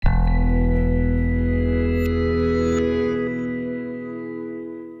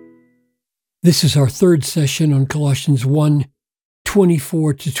This is our third session on Colossians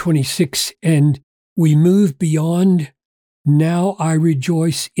 1:24-26, and we move beyond "Now I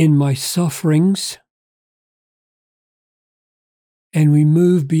rejoice in my sufferings," and we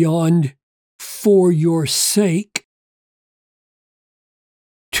move beyond "for your sake"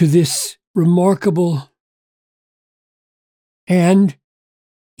 to this remarkable "and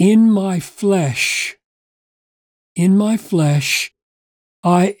in my flesh,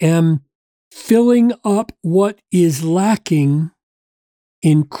 I am filling up what is lacking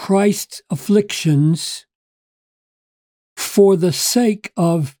in Christ's afflictions for the sake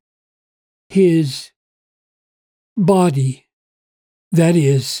of his body, that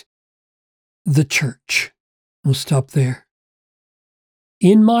is, the church." We'll stop there.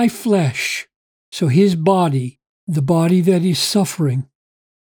 In my flesh, so his body, the body that is suffering.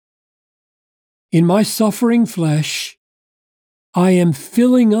 In my suffering flesh, I am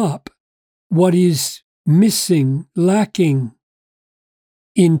filling up what is missing, lacking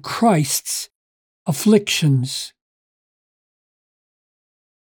in Christ's afflictions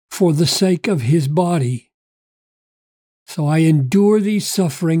for the sake of his body. So I endure these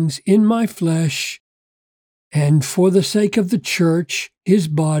sufferings in my flesh, and for the sake of the church, his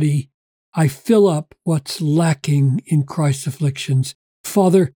body, I fill up what's lacking in Christ's afflictions.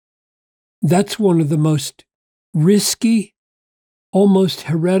 Father, that's one of the most risky, almost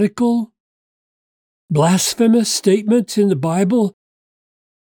heretical, blasphemous statements in the Bible. Of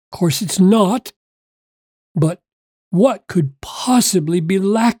course, it's not, but what could possibly be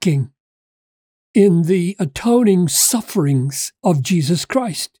lacking in the atoning sufferings of Jesus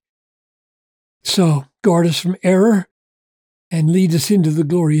Christ? So, guard us from error and lead us into the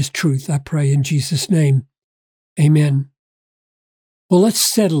glorious truth, I pray in Jesus' name. Amen. Well, let's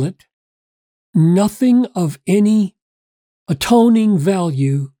settle it. Nothing of any atoning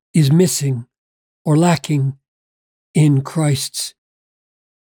value is missing or lacking in Christ's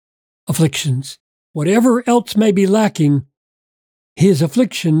afflictions. Whatever else may be lacking, his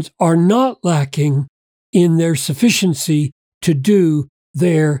afflictions are not lacking in their sufficiency to do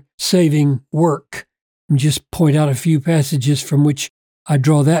their saving work. And just point out a few passages from which I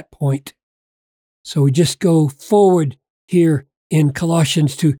draw that point. So we just go forward here in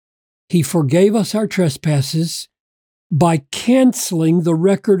Colossians to, he forgave us our trespasses by canceling the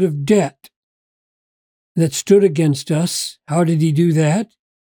record of debt that stood against us. How did he do that?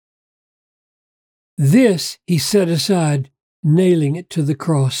 This he set aside, nailing it to the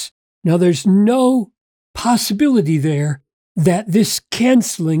cross. Now there's no possibility there that this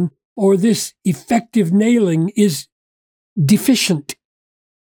canceling or this effective nailing is deficient.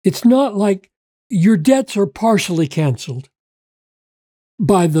 It's not like your debts are partially canceled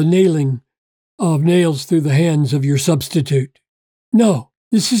by the nailing of nails through the hands of your substitute. No,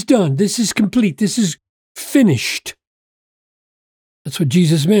 this is done. This is complete. This is finished. That's what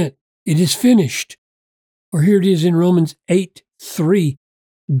Jesus meant. It is finished. Or here it is in Romans 8:3.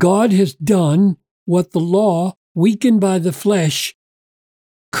 God has done what the law, weakened by the flesh,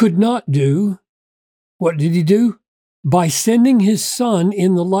 could not do. What did he do? By sending his Son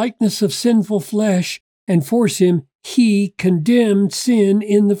in the likeness of sinful flesh and force him, he condemned sin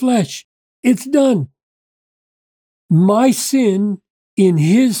in the flesh. It's done. My sin in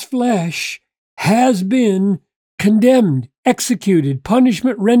his flesh has been condemned, executed,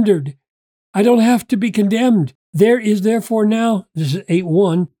 punishment rendered. I don't have to be condemned. There is therefore now, this is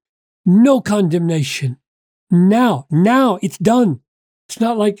 8:1, no condemnation. Now it's done. It's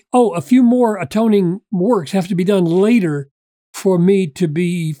not like, a few more atoning works have to be done later for me to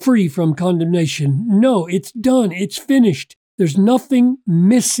be free from condemnation. No, it's done. It's finished. There's nothing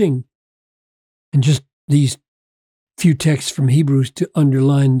missing. And just these few texts from Hebrews to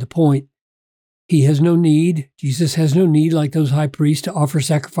underline the point. He has no need, Jesus has no need, like those high priests, to offer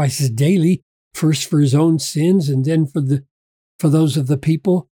sacrifices daily, first for his own sins and then for those of the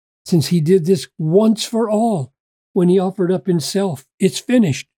people, since he did this once for all when he offered up himself. It's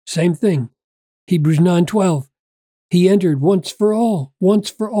finished. Same thing. Hebrews 9:12. He entered once for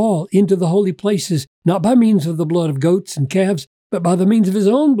all into the holy places, not by means of the blood of goats and calves, but by the means of his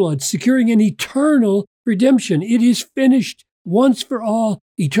own blood, securing an eternal redemption. It is finished once for all,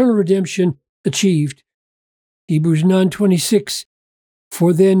 eternal redemption achieved. Hebrews 9:26.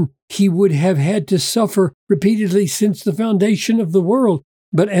 For then he would have had to suffer repeatedly since the foundation of the world.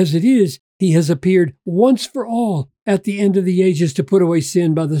 But as it is, he has appeared once for all at the end of the ages to put away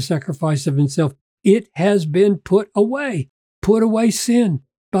sin by the sacrifice of himself. It has been put away. Put away sin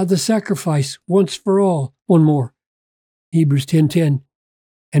by the sacrifice once for all. One more. Hebrews 10:10.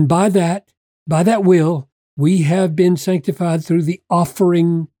 And by that will, we have been sanctified through the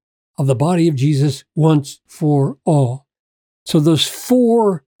offering of the body of Jesus once for all. So those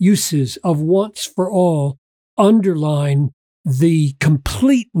four uses of once for all underline the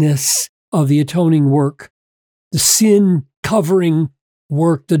completeness of the atoning work, the sin covering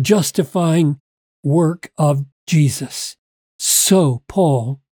work, the justifying work of Jesus. So,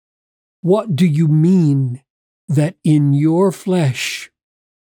 Paul, what do you mean that in your flesh,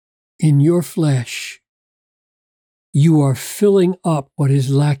 you are filling up what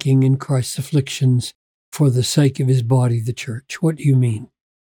is lacking in Christ's afflictions for the sake of his body, the church? What do you mean?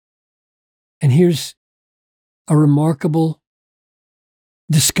 And here's a remarkable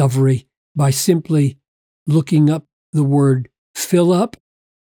discovery by simply looking up the word fill up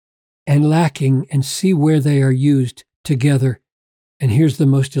and lacking and see where they are used together. And here's the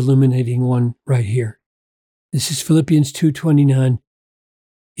most illuminating one right here. This is Philippians 2:29.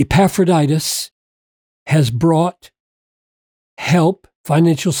 Epaphroditus has brought help,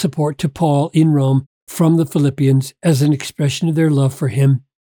 financial support to Paul in Rome from the Philippians as an expression of their love for him.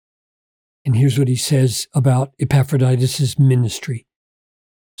 And here's what he says about Epaphroditus' ministry.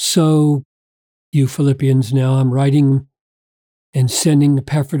 So, you Philippians, now I'm writing and sending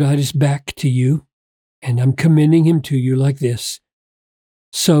Epaphroditus back to you, and I'm commending him to you like this.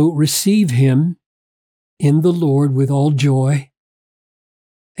 So receive him in the Lord with all joy,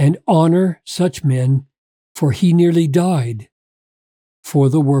 and honor such men, for he nearly died for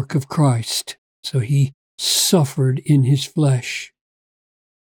the work of Christ. So he suffered in his flesh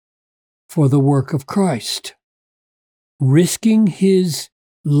for the work of Christ, risking his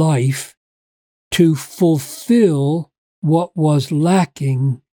life to fulfill what was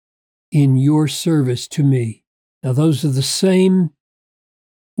lacking in your service to me. Now, those are the same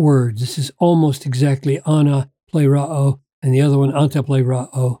words. This is almost exactly ana plerao, and the other one anta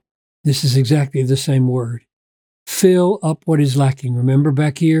plerao. This is exactly the same word. Fill up what is lacking. Remember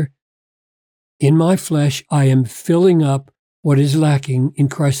back here? In my flesh, I am filling up what is lacking in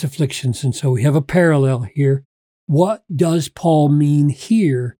Christ's afflictions. And so we have a parallel here. What does Paul mean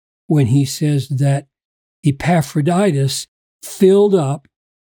here when he says that Epaphroditus filled up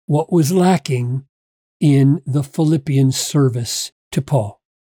what was lacking in the Philippian service to Paul?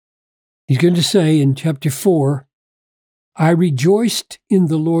 He's going to say in chapter 4, I rejoiced in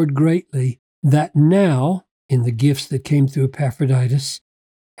the Lord greatly that now, in the gifts that came through Epaphroditus,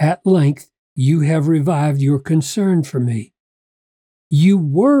 at length you have revived your concern for me. You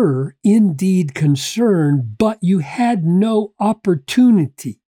were indeed concerned, but you had no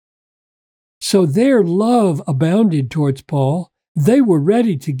opportunity. So their love abounded towards Paul. They were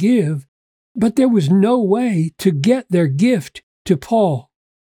ready to give, but there was no way to get their gift to Paul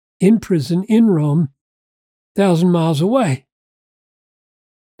in prison in Rome, 1,000 miles away.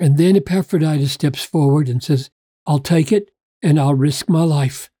 And then Epaphroditus steps forward and says, I'll take it and I'll risk my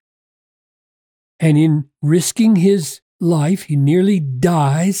life. And in risking his life, he nearly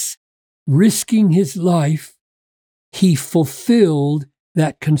dies. Risking his life, he fulfilled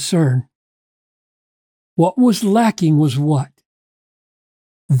that concern. What was lacking was what?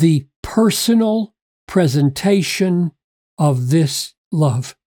 The personal presentation of this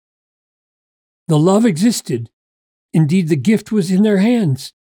love. The love existed. Indeed, the gift was in their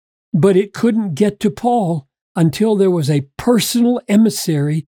hands, but it couldn't get to Paul until there was a personal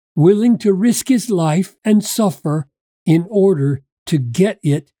emissary willing to risk his life and suffer in order to get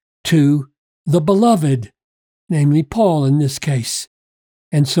it to the beloved, namely Paul in this case.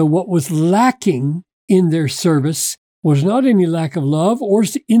 And so what was lacking in their service was not any lack of love or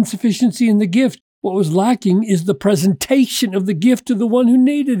insufficiency in the gift. What was lacking is the presentation of the gift to the one who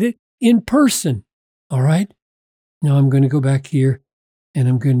needed it in person. All right? Now I'm going to go back here and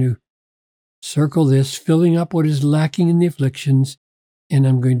I'm going to circle this, filling up what is lacking in the afflictions, and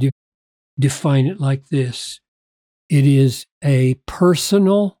I'm going to define it like this. It is a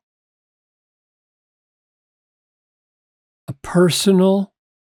personal, bodily,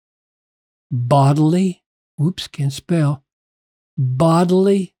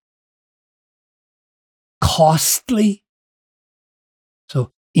 bodily, costly.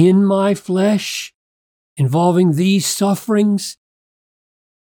 So in my flesh, involving these sufferings,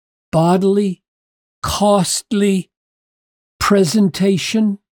 bodily, costly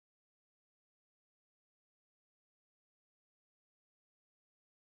presentation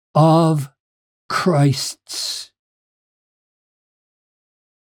of Christ's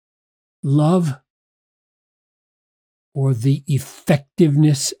love, or the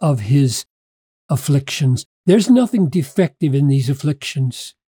effectiveness of his afflictions. There's nothing defective in these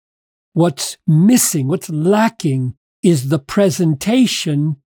afflictions. What's missing, what's lacking, is the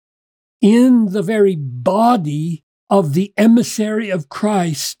presentation in the very body of the emissary of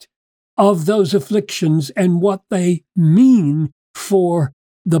Christ of those afflictions and what they mean for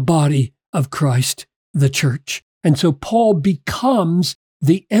the body of Christ, the church. And so Paul becomes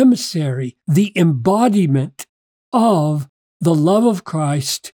the emissary, the embodiment of the love of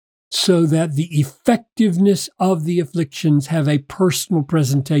Christ, so that the effectiveness of the afflictions have a personal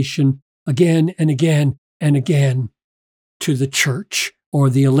presentation again and again and again to the church or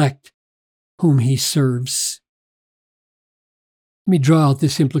the elect whom he serves. Let me draw out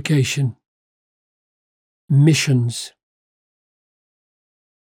this implication. Missions.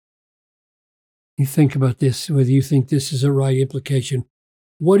 You think about this, whether you think this is a right implication.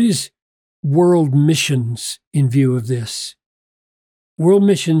 What is world missions in view of this? World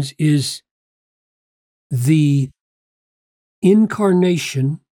missions is the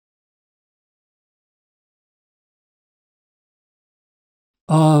incarnation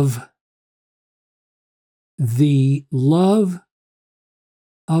of the love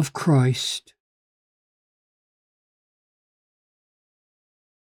of Christ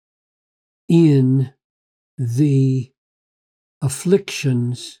in the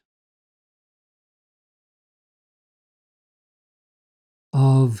afflictions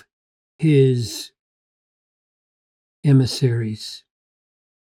of his emissaries,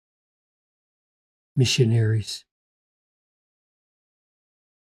 missionaries.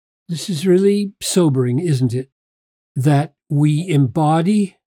 This is really sobering, isn't it? That we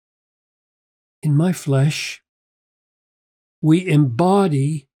embody in my flesh, we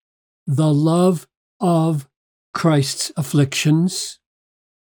embody the love of Christ's afflictions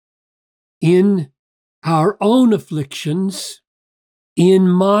in our own afflictions, in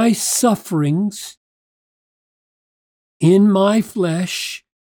my sufferings, in my flesh.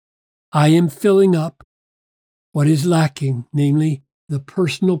 I am filling up what is lacking, namely the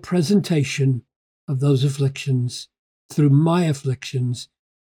personal presentation of those afflictions through my afflictions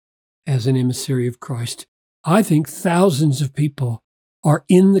as an emissary of Christ. I think thousands of people are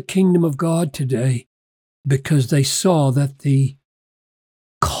in the kingdom of God today because they saw that the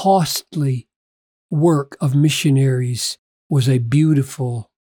costly work of missionaries was a beautiful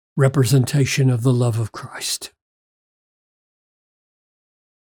representation of the love of Christ.